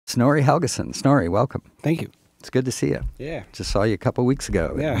Snorri Helgason. Snorri, welcome. Thank you. It's good to see you. Yeah. Just saw you a couple of weeks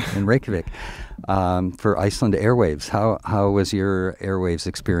ago in Reykjavik for Iceland Airwaves. How was your Airwaves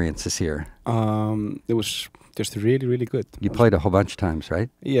experience this year? It was just really, really good. You played a whole bunch of times, right?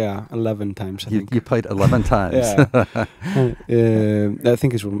 Yeah, 11 times, I think. You played 11 times. Yeah. I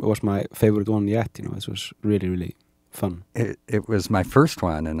think it was my favorite one yet. It was really, really fun. It was my first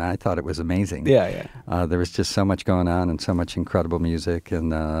one, and I thought it was amazing. Yeah. There was just so much going on and so much incredible music,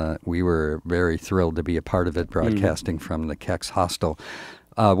 and we were very thrilled to be a part of it, broadcasting from the KEXP hostel.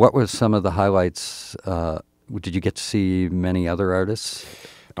 What was some of the highlights? Did you get to see many other artists?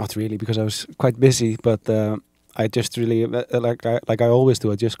 Not really, because I was quite busy, but I just really, like I always do,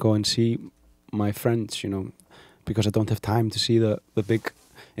 I just go and see my friends, because I don't have time to see the big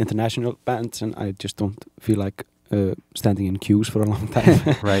international bands, and I just don't feel like standing in queues for a long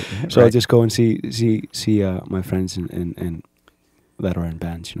time. Right. So I just go and see my friends and that are in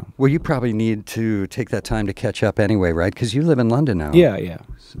bands, Well, you probably need to take that time to catch up anyway, right? Because you live in London now. Yeah.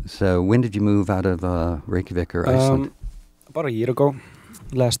 So when did you move out of Reykjavik or Iceland? About a year ago,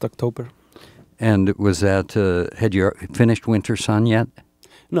 last October. And was that, had you finished Winter Sun yet?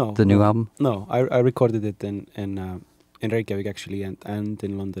 No. The new album? No, I recorded it in Reykjavik actually and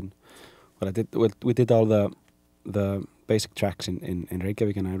in London. But we did all the basic tracks in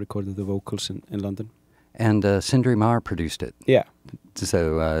Reykjavik, and I recorded the vocals in London. And Sindri Mar produced it. Yeah.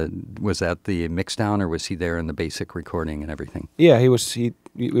 So was that the mix down, or was he there in the basic recording and everything? Yeah, he was. We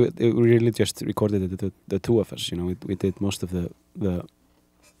really just recorded it, the two of us. We did most of the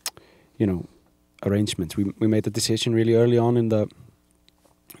arrangements. We made the decision really early on in the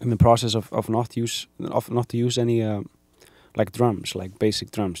process of not to use any like drums, like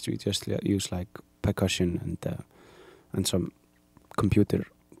basic drums. We just use like percussion and some computer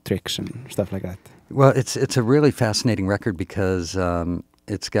tricks and stuff like that. Well, it's a really fascinating record because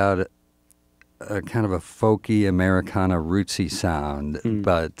it's got a kind of a folky Americana rootsy sound,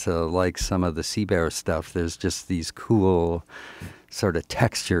 but like some of the Sea Bear stuff, there's just these cool sort of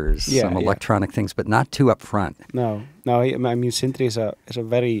textures, some electronic things, but not too up front. No. I mean, Sindri is a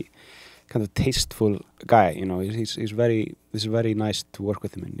very kind of tasteful guy. He's very nice to work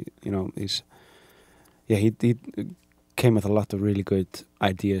with him, and he came with a lot of really good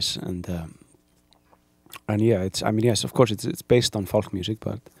ideas, and yes, of course it's based on folk music,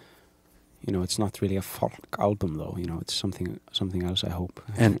 but it's not really a folk album though. It's something else, I hope.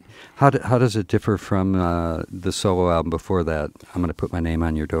 And how does it differ from the solo album before that? I'm going to put my name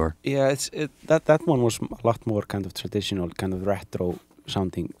on your door. Yeah, that one was a lot more kind of traditional, kind of retro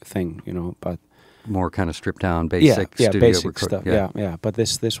sounding thing, but more kind of stripped down, basic studio basic stuff. Yeah. But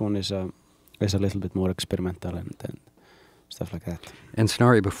this one is a little bit more experimental and stuff like that. And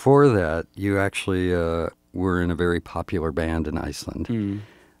Snorri, before that, you actually were in a very popular band in Iceland.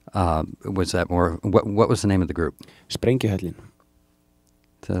 Was that more? What was the name of the group? Sprengjuhöllin.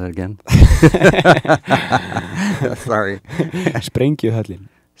 Say that again. Sorry. Sprengjuhöllin.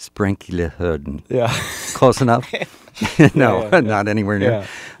 Sprengjuhöllin. Yeah. Close enough? No, yeah. Not anywhere near.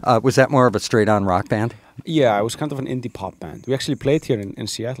 Yeah. Was that more of a straight-on rock band? Yeah, it was kind of an indie pop band. We actually played here in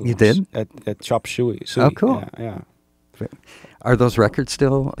Seattle. You did? At Chop Suey. Oh, cool. Yeah. Are those records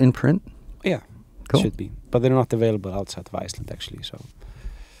still in print? Yeah, cool. Should be. But they're not available outside of Iceland, actually. So.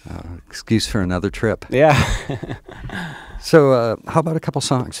 Excuse for another trip. Yeah. So, how about a couple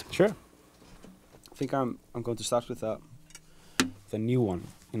songs? Sure. I think I'm going to start with the new one.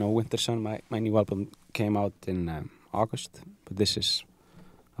 Winter Sun. My new album came out in August, but this is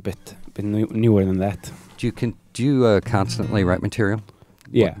a bit newer than that. Do you constantly write material?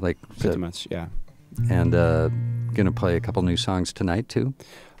 Yeah, pretty much. Yeah. And gonna play a couple new songs tonight too.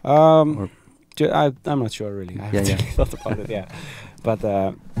 I'm not sure really. I haven't really thought about it. Yeah, but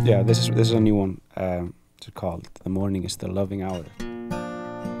this is a new one. It's called "The Morning Is the Loving Hour."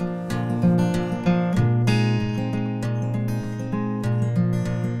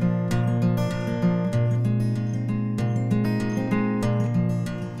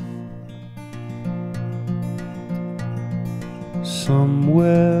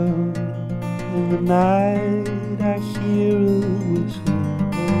 Somewhere in the night I hear a whistle.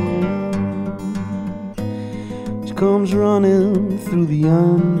 She comes running through the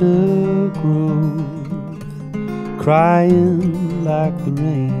undergrowth, crying like the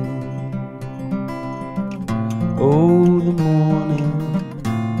rain. Oh, the morning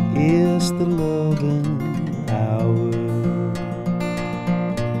is the loving hour.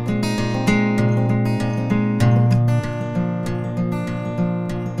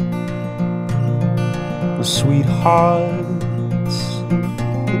 Sweethearts,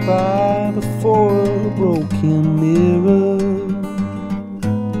 goodbye before a broken mirror.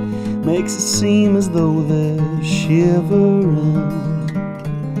 makes it seem as though they're shivering.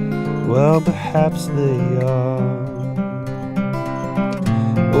 Well, perhaps they are.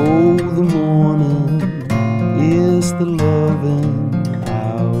 Oh, the morning is the loving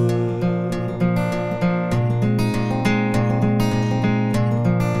hour.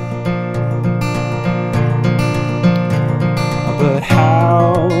 But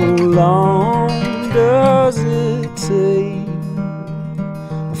how long does it take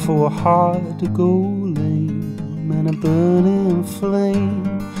for a heart to go lame and a burning flame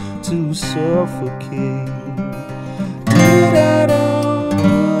to suffocate?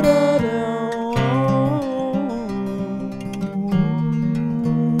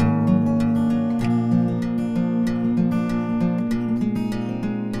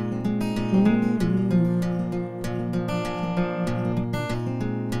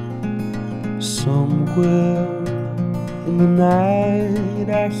 Somewhere in the night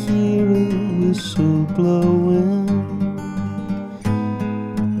I hear a whistle blowing,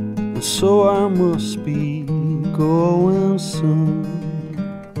 and so I must be going soon,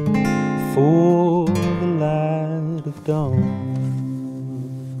 for the light of dawn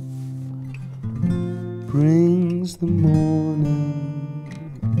brings the morning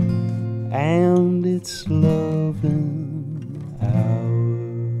and its loving hour.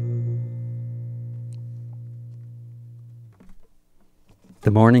 The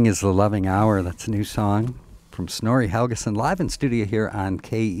Morning is the Loving Hour. That's a new song from Snorri Helgason, live in studio here on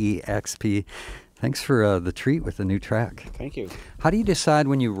KEXP. Thanks for the treat with the new track. Thank you. How do you decide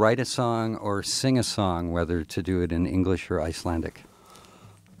when you write a song or sing a song, whether to do it in English or Icelandic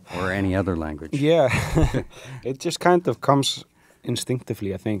or any other language? Yeah, it just kind of comes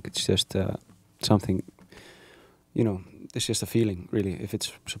instinctively, I think. It's just something, you know, it's just a feeling, really, if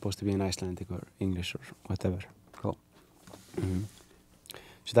it's supposed to be in Icelandic or English or whatever. Cool. Mm-hmm.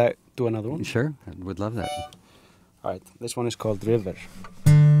 Should I do another one? Sure, I would love that. All right, this one is called River.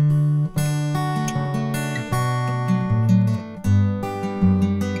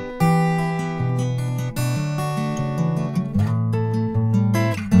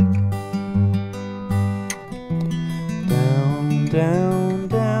 Down, down,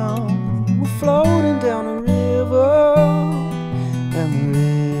 down, we're floating down a river, and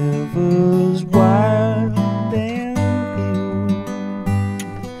the river's wide and blue.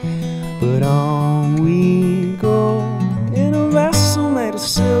 But on we go in a vessel made of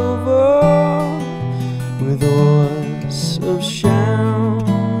silver, with oars of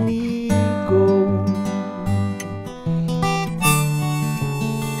shiny gold.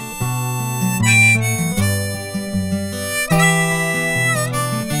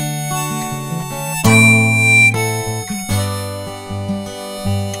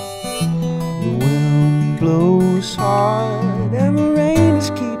 The wind blows hard and the rain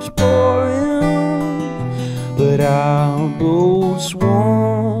just keeps pouring, but our boat's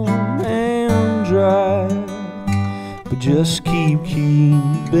warm and dry. But just keeping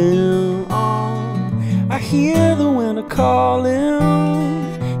on. I hear the winter calling.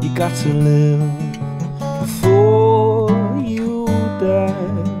 You got to live before you die.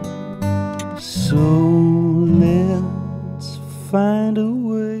 So let's find a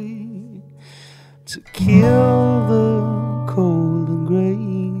way to kill the cold and grey.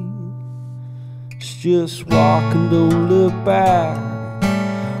 It's just walk and don't look back.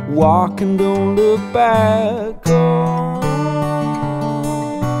 Walk and don't look back. Oh,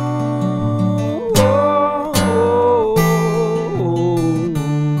 oh, oh, oh.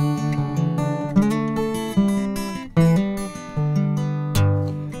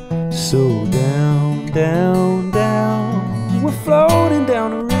 So down, down, down, we're floating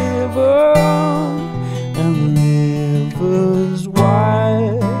down a river, and the river's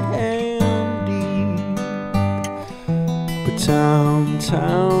wide and deep. But town,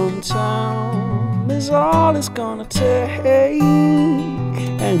 town, town is all it's gonna take,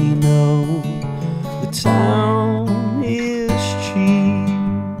 and you know the town is cheap.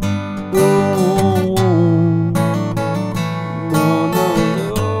 Oh, no, no, no.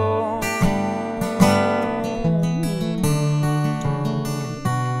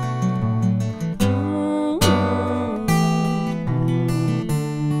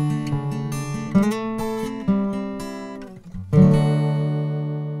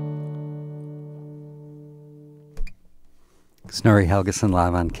 Snorri Helgason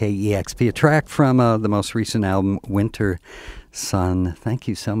live on KEXP, a track from the most recent album, Winter Sun. Thank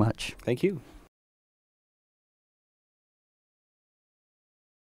you so much. Thank you.